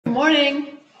Good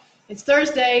morning. It's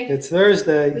Thursday. It's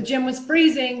Thursday. The gym was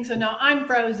freezing, so now I'm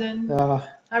frozen.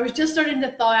 I was just starting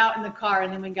to thaw out in the car,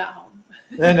 and then we got home.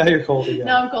 And now you're cold again.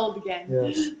 Now I'm cold again.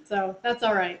 Yes. So that's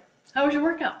all right. How was your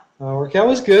workout? Workout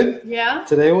was good. Yeah?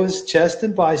 Today was chest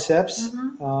and biceps.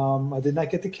 Mm-hmm. I did not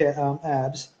get the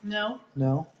abs. No?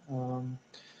 No.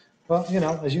 Well, you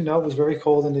know, as you know, it was very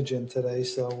cold in the gym today,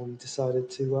 so we decided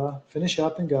to finish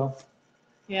up and go.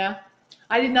 Yeah.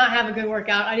 I did not have a good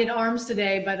workout. I did arms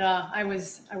today, but I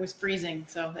was freezing,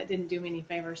 so that didn't do me any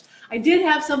favors. I did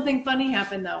have something funny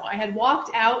happen, though. I had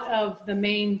walked out of the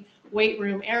main weight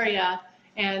room area,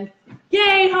 and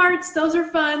yay, hearts, those are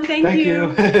fun. Thank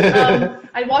you.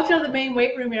 I walked out of the main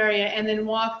weight room area and then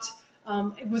walked,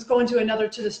 was going to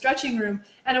the stretching room,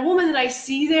 and a woman that I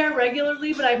see there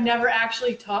regularly, but I've never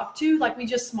actually talked to, like we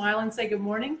just smile and say good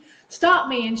morning, stopped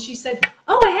me, and she said,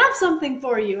 "Oh, I have something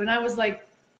for you." And I was like,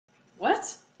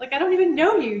 "What? Like, I don't even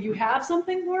know you. You have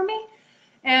something for me?"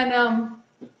 And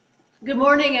good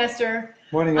morning, Esther.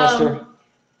 Morning, Esther.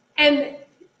 And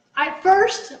at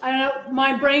first, I don't know,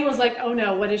 my brain was like, "Oh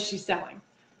no, what is she selling?"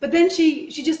 But then she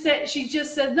just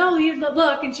said, "No,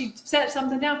 look," and she set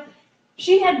something down.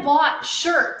 She had bought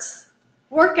shirts,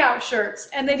 workout shirts,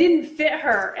 and they didn't fit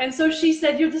her. And so she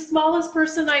said, "You're the smallest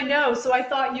person I know, so I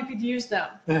thought you could use them."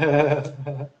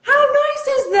 How nice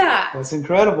is that? That's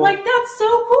incredible. Like, that's so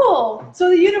cool. So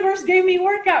the universe gave me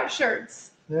workout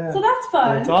shirts. Yeah. So that's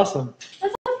fun. That's awesome.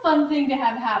 That's a fun thing to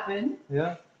have happen.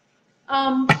 Yeah.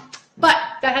 But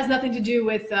that has nothing to do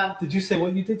with... Did you say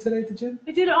what you did today at the gym?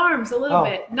 I did arms a little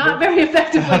bit. Not very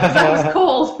effectively because I was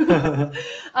cold.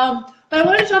 But I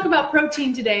wanted to talk about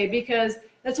protein today because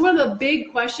that's one of the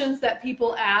big questions that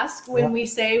people ask when we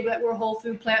say that we're whole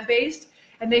food plant-based.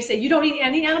 And they say, "You don't eat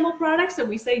any animal products?" And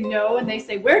we say no. And they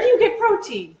say, "Where do you get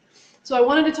protein?" So I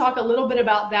wanted to talk a little bit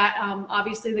about that.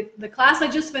 Obviously, the class I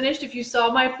just finished, if you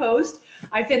saw my post,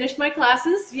 I finished my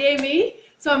classes. Yay me.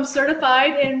 So I'm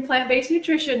certified in plant-based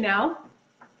nutrition now.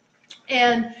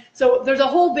 And so there's a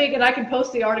whole big, and I can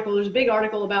post the article, there's a big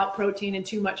article about protein and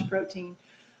too much protein.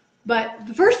 But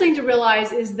the first thing to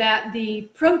realize is that the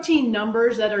protein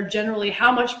numbers that are generally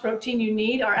how much protein you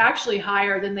need are actually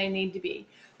higher than they need to be.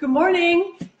 Good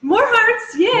morning. More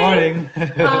hearts. Yay.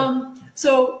 Morning.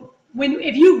 So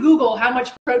if you Google how much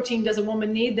protein does a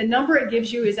woman need, the number it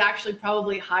gives you is actually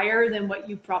probably higher than what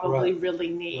you probably really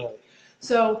need. Right.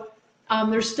 So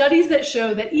there's studies that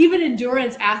show that even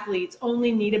endurance athletes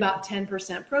only need about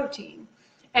 10% protein.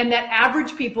 And that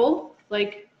average people,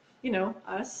 like, you know,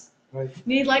 us,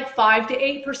 need like 5 to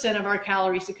 8% of our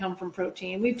calories to come from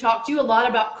protein. We've talked to you a lot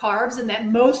about carbs and that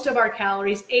most of our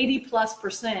calories,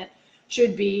 80+%,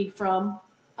 should be from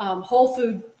whole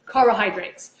food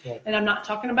carbohydrates. Right. And I'm not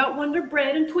talking about Wonder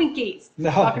Bread and Twinkies. No.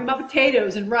 I'm talking about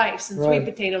potatoes and rice and sweet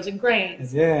potatoes and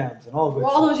grains. And yams and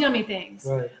all those yummy things.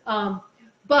 Right.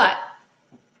 But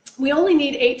we only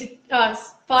need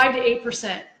 5 to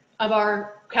 8% of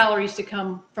our calories to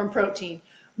come from protein.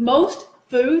 Most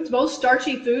foods, most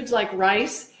starchy foods like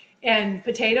rice and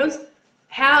potatoes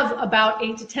have about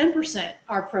 8 to 10%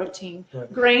 are protein.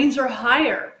 Right. Grains are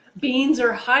higher. Beans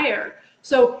are higher.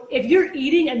 So if you're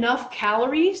eating enough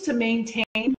calories to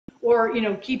maintain or, you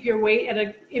know, keep your weight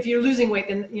if you're losing weight,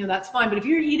 then, you know, that's fine. But if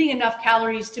you're eating enough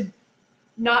calories to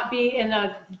not be in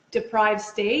a deprived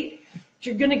state,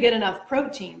 you're going to get enough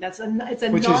protein. It's a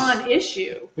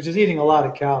non-issue. Which is eating a lot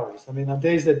of calories. I mean, on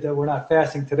days that we're not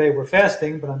fasting today, we're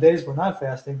fasting, but on days we're not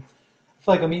fasting, I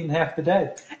feel like I'm eating half the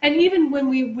day. And even when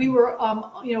we were,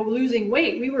 you know, losing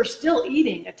weight, we were still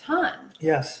eating a ton.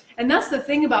 Yes. And that's the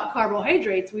thing about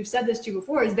carbohydrates. We've said this to you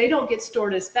before, is they don't get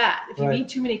stored as fat. If you eat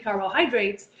too many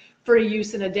carbohydrates for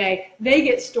use in a day, they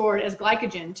get stored as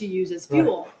glycogen to use as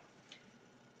fuel. Right.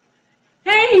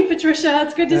 Hey, Patricia,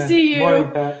 it's good to see you. Morning,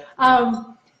 Pat.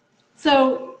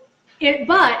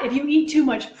 But if you eat too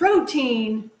much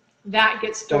protein, that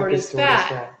gets stored as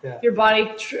fat. Yeah. Your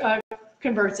body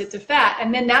converts it to fat,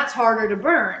 and then that's harder to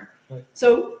burn. Right.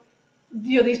 So,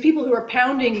 you know, these people who are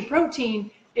pounding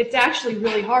protein, it's actually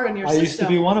really hard on your system. I used to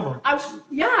be one of them. I was.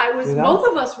 You know?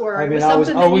 Both of us were. I mean, I was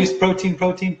always protein.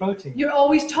 You're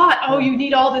always taught, oh, you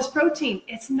need all this protein.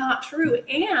 It's not true,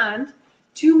 and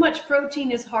too much protein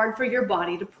is hard for your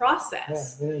body to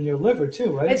process. Yeah, and your liver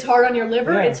too, right? It's hard on your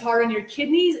liver. Yeah. It's hard on your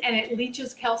kidneys, and it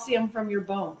leaches calcium from your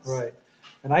bones. Right.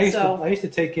 And I used to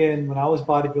take in, when I was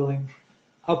bodybuilding,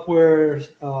 upwards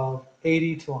of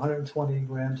 80 to 120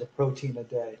 grams of protein a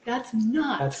day. That's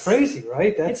nuts. That's crazy,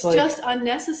 right? It's just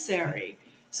unnecessary.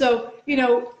 So, you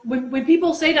know, when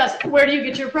people say to us, where do you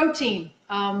get your protein?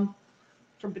 From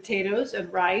potatoes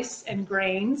and rice and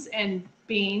grains and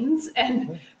beans,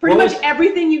 and pretty much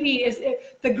everything you eat is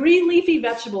the green leafy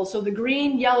vegetables. So the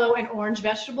green, yellow, and orange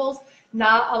vegetables,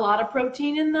 not a lot of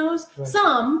protein in those. Right.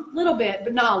 Some, little bit,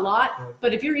 but not a lot. Right.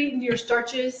 But if you're eating your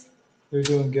starches, you're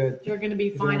doing good. You're going to be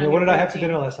fine. What did I have for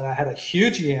dinner last night? I had a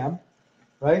huge yam,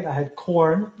 right? I had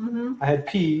corn, I had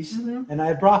peas, and I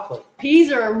had broccoli. Peas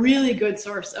are a really good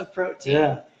source of protein.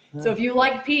 Yeah. So if you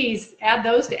like peas, add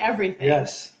those to everything.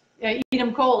 Yes. Eat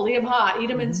them cold, eat them hot, eat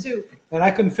them in soup. And I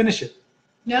couldn't finish it.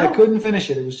 No. I couldn't finish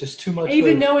it. It was just too much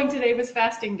Even food. knowing today was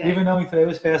fasting day. Even knowing today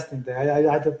was fasting day.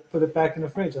 I had to put it back in the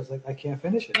fridge. I was like, I can't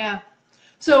finish it. Yeah.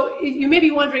 So you may be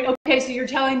wondering, okay, so you're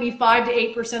telling me 5 to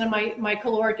 8% of my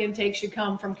caloric intake should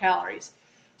come from calories.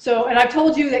 So, and I've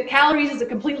told you that calories is a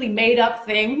completely made up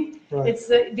thing. Right. It's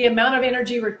the amount of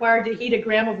energy required to heat a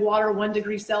gram of water 1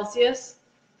 degree Celsius.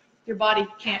 Your body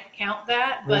can't count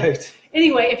that. But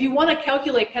anyway, if you want to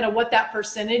calculate kind of what that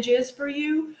percentage is for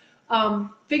you,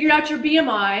 figure out your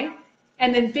BMI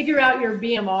and then figure out your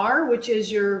BMR, which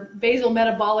is your basal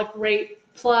metabolic rate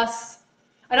plus,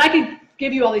 and I can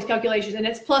give you all these calculations, and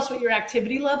it's plus what your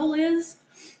activity level is,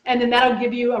 and then that'll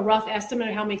give you a rough estimate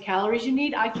of how many calories you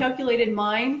need. I calculated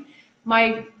mine.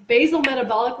 My basal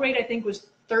metabolic rate, I think, was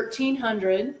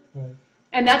 1,300,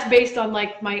 and that's based on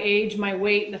like my age, my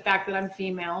weight, and the fact that I'm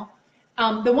female.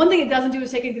 The one thing it doesn't do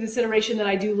is take into consideration that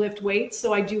I do lift weights,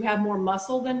 so I do have more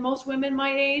muscle than most women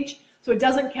my age, so it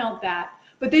doesn't count that.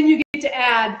 But then you get to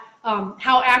add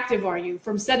how active are you,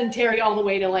 from sedentary all the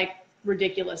way to like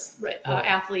ridiculous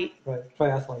athlete. Right,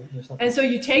 triathlete or something. And so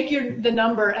you take the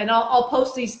number, and I'll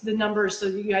post the numbers so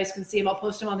you guys can see them. I'll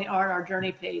post them on the R&R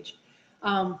Journey page.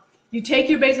 You take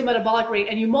your basal metabolic rate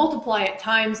and you multiply it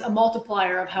times a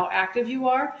multiplier of how active you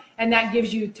are, and that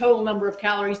gives you total number of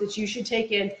calories that you should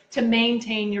take in to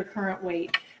maintain your current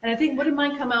weight. And I think, what did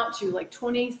mine come out to, like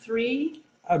 23?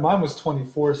 Mine was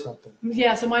 24 something.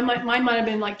 Yeah, so mine might have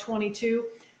been like 22.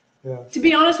 Yeah. To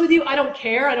be honest with you, I don't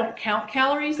care. I don't count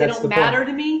calories. They don't matter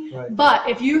to me. Right. But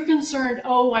if you're concerned,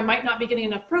 oh, I might not be getting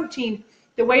enough protein,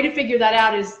 the way to figure that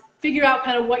out is figure out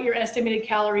kind of what your estimated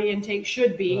calorie intake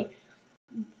should be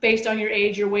based on your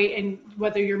age, your weight, and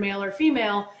whether you're male or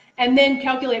female, and then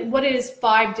calculate what is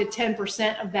 5 to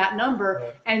 10% of that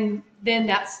number, and then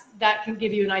that can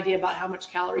give you an idea about how much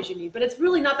calories you need. But it's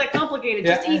really not that complicated.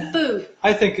 Just eat food.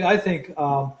 I think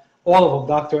all of them,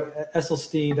 Dr.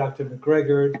 Esselstyn, Dr.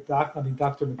 McGregor, Dr.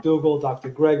 McDougall, Dr.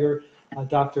 Greger,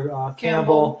 Dr.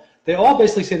 Campbell, they all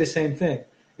basically say the same thing.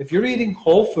 If you're eating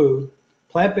whole food,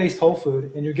 plant-based whole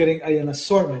food, and you're getting an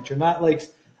assortment, you're not like,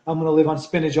 I'm going to live on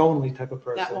spinach only type of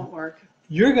person. That won't work.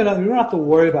 You don't have to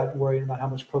worry about how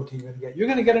much protein you're going to get. You're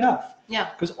going to get enough.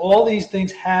 Yeah. Because all these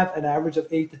things have an average of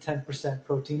 8 to 10%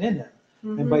 protein in them.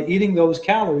 And by eating those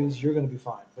calories, you're going to be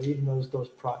fine. By eating those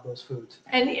foods.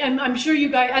 And I'm sure you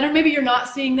guys, I don't know, maybe you're not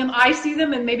seeing them. I see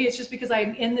them, and maybe it's just because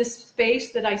I'm in this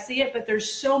space that I see it. But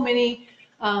there's so many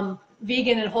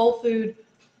vegan and whole food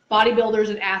bodybuilders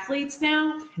and athletes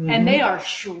now, and they are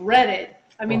shredded.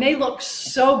 I mean, they look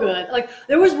so good. Like,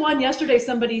 there was one yesterday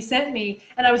somebody sent me,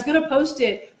 and I was going to post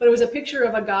it, but it was a picture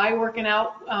of a guy working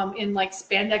out in like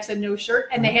spandex and no shirt,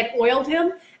 and they had oiled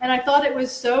him, and I thought it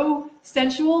was so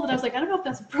sensual that I was like, I don't know if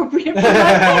that's appropriate for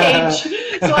my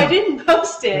page, so I didn't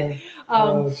post it.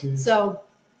 Or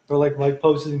like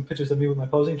posting pictures of me with my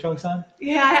posing trunks on?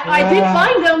 Yeah, I did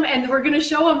find them, and we're going to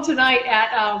show them tonight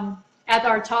at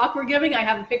our talk we're giving. I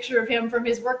have a picture of him from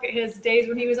his days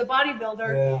when he was a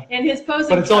bodybuilder and his posing.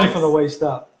 But it's trunks. only from the waist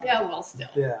up. Yeah, well, still.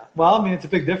 Yeah. Well, I mean, it's a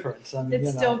big difference. I mean,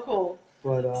 it's still cool.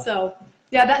 But, so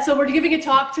we're giving a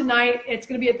talk tonight. It's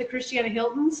going to be at the Christiana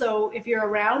Hilton. So if you're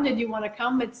around and you want to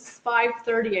come, it's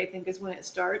 5:30, I think, is when it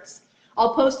starts.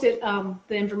 I'll post it,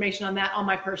 the information on that on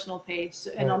my personal page,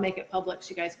 and I'll make it public so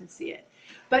you guys can see it.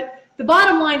 But the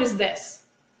bottom line is this.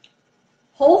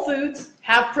 Whole foods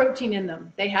have protein in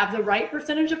them. They have the right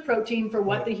percentage of protein for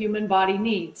what the human body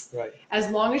needs. Right.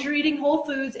 As long as you're eating whole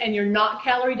foods and you're not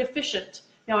calorie deficient.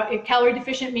 Now, if calorie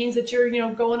deficient means that you're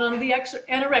going on the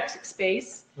anorexic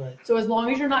space. Right. So as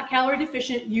long as you're not calorie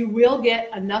deficient, you will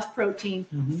get enough protein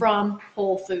from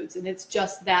whole foods, and it's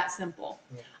just that simple.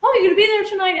 Yeah. Oh, you're gonna be there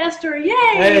tonight, Esther! Yay!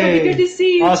 Hey, it'll be good to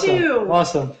see you too.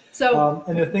 Awesome. So,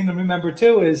 and the thing to remember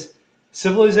too is,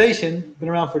 civilization been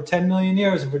around for 10 million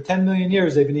years, and for 10 million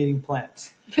years they've been eating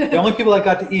plants. The only people that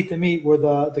got to eat the meat were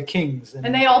the kings,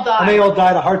 and they all died. And they all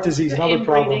died of heart disease and other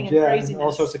problems, and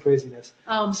all sorts of craziness.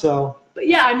 But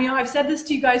yeah, I mean, I've said this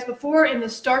to you guys before. In the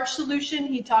starch solution,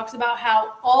 he talks about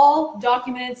how all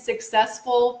documented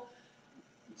successful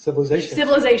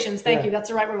civilizations. Thank you. That's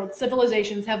the right word.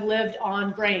 Civilizations have lived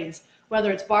on grains, whether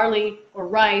it's barley or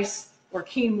rice or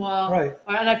quinoa. Right.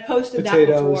 And I've posted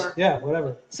potatoes, that before. Yeah,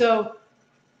 whatever. So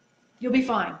You'll be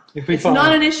fine. It's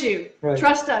not an issue. Right.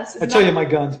 Trust us. I'll tell you my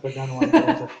guns, but I don't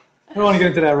want to get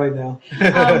into that right now.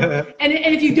 And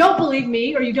if you don't believe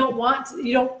me or you don't want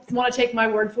to take my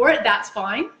word for it, that's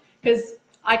fine, because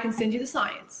I can send you the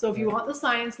science. So if you want the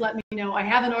science, let me know. I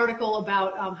have an article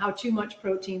about how too much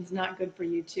protein is not good for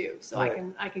you too. So right.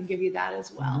 I can give you that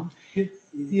as well.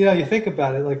 You think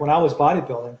about it. Like when I was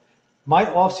bodybuilding, my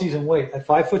off-season weight at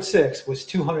 5'6" was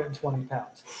 220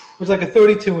 pounds. It was like a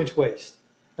 32-inch waist.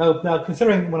 Now,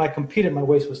 considering when I competed, my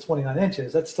waist was 29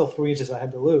 inches. That's still 3 inches I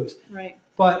had to lose. Right.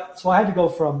 But so I had to go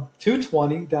from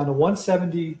 220 down to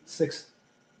 176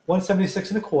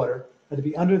 and a quarter. I had to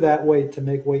be under that weight to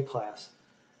make weight class.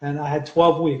 And I had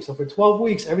 12 weeks. So for 12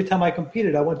 weeks, every time I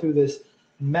competed, I went through this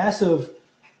massive,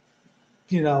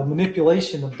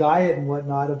 manipulation of diet and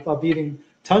whatnot, of eating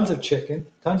tons of chicken,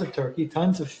 tons of turkey,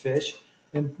 tons of fish.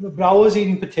 But I was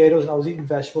eating potatoes and I was eating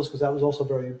vegetables because that was also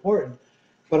very important.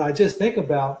 But I just think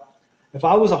about, if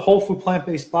I was a whole food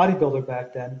plant-based bodybuilder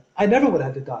back then, I never would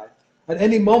have had to diet. At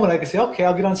any moment, I could say, okay,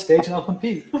 I'll get on stage and I'll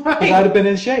compete. Because I'd have been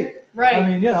in shape. Right.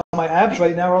 I mean, my abs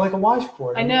right now are like a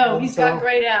washboard. I know. He's got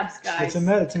great abs, guys.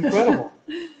 It's incredible.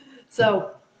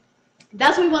 So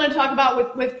that's what we want to talk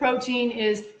about with protein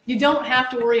is you don't have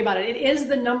to worry about it. It is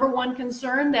the #1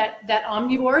 concern that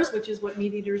omnivores, which is what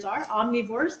meat eaters are,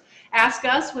 omnivores, ask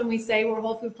us when we say we're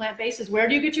whole food plant-based is, where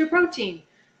do you get your protein?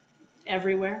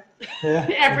 Everywhere. Yeah,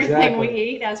 everything exactly. We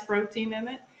eat has protein in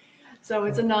it. So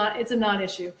it's a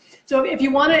non-issue. So if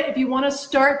you want to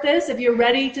start this, if you're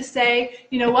ready to say,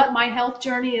 you know what, my health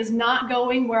journey is not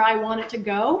going where I want it to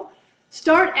go,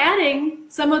 start adding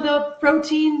some of the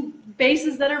protein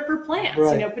bases that are for plants.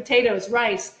 Right. Potatoes,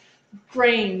 rice,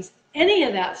 grains, any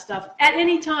of that stuff at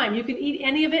any time. You can eat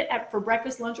any of it for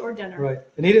breakfast, lunch, or dinner. Right,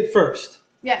 and eat it first.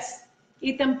 Yes.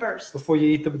 Eat them first. Before you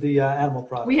eat the animal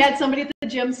products. We had somebody at the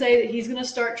gym say that he's going to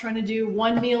start trying to do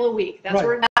 1 meal a week. That's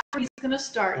where he's going to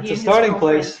start. That's a starting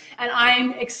place. And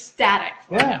I'm ecstatic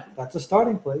for him. That's a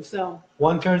starting place. So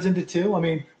 1 turns into 2. I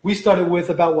mean, we started with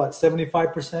about,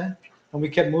 75%? And we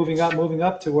kept moving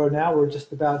up to where now we're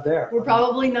just about there. We're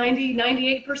probably 90,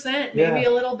 98%, maybe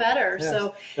a little better. Yes.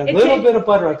 So that little bit of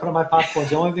butter I put on my popcorn is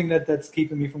the only thing that's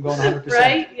keeping me from going 100%.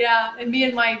 Right? Yeah. And me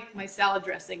and my salad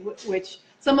dressing, which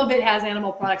some of it has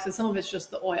animal products and some of it's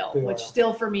just the oil, which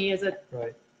still for me is a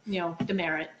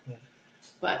demerit. Yeah.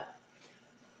 But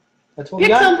that's what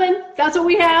pick something. That's what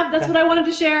we have. That's what I wanted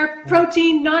to share.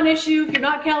 Protein, non-issue. If you're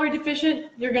not calorie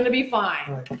deficient, you're going to be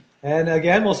fine. Right. And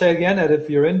again, we'll say again that if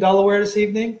you're in Delaware this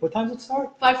evening, what time does it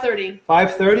start? 5:30.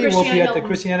 5:30. We'll be at the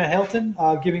Christiana Hilton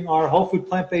giving our whole food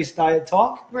plant-based diet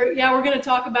talk. We're going to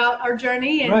talk about our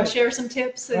journey and share some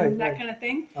tips and that kind of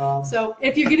thing. So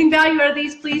if you're getting value out of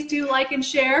these, please do like and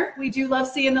share. We do love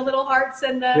seeing the little hearts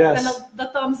and the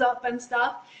thumbs up and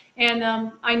stuff. And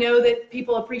I know that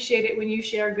people appreciate it when you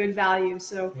share good value.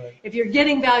 So if you're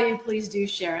getting value, please do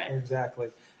share it. Exactly.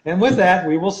 And with that,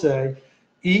 we will say,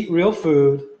 eat real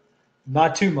food.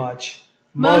 Not too much.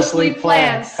 Mostly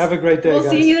plants. Have a great day, guys. We'll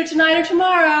see you either tonight or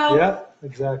tomorrow. Yep,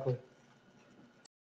 exactly.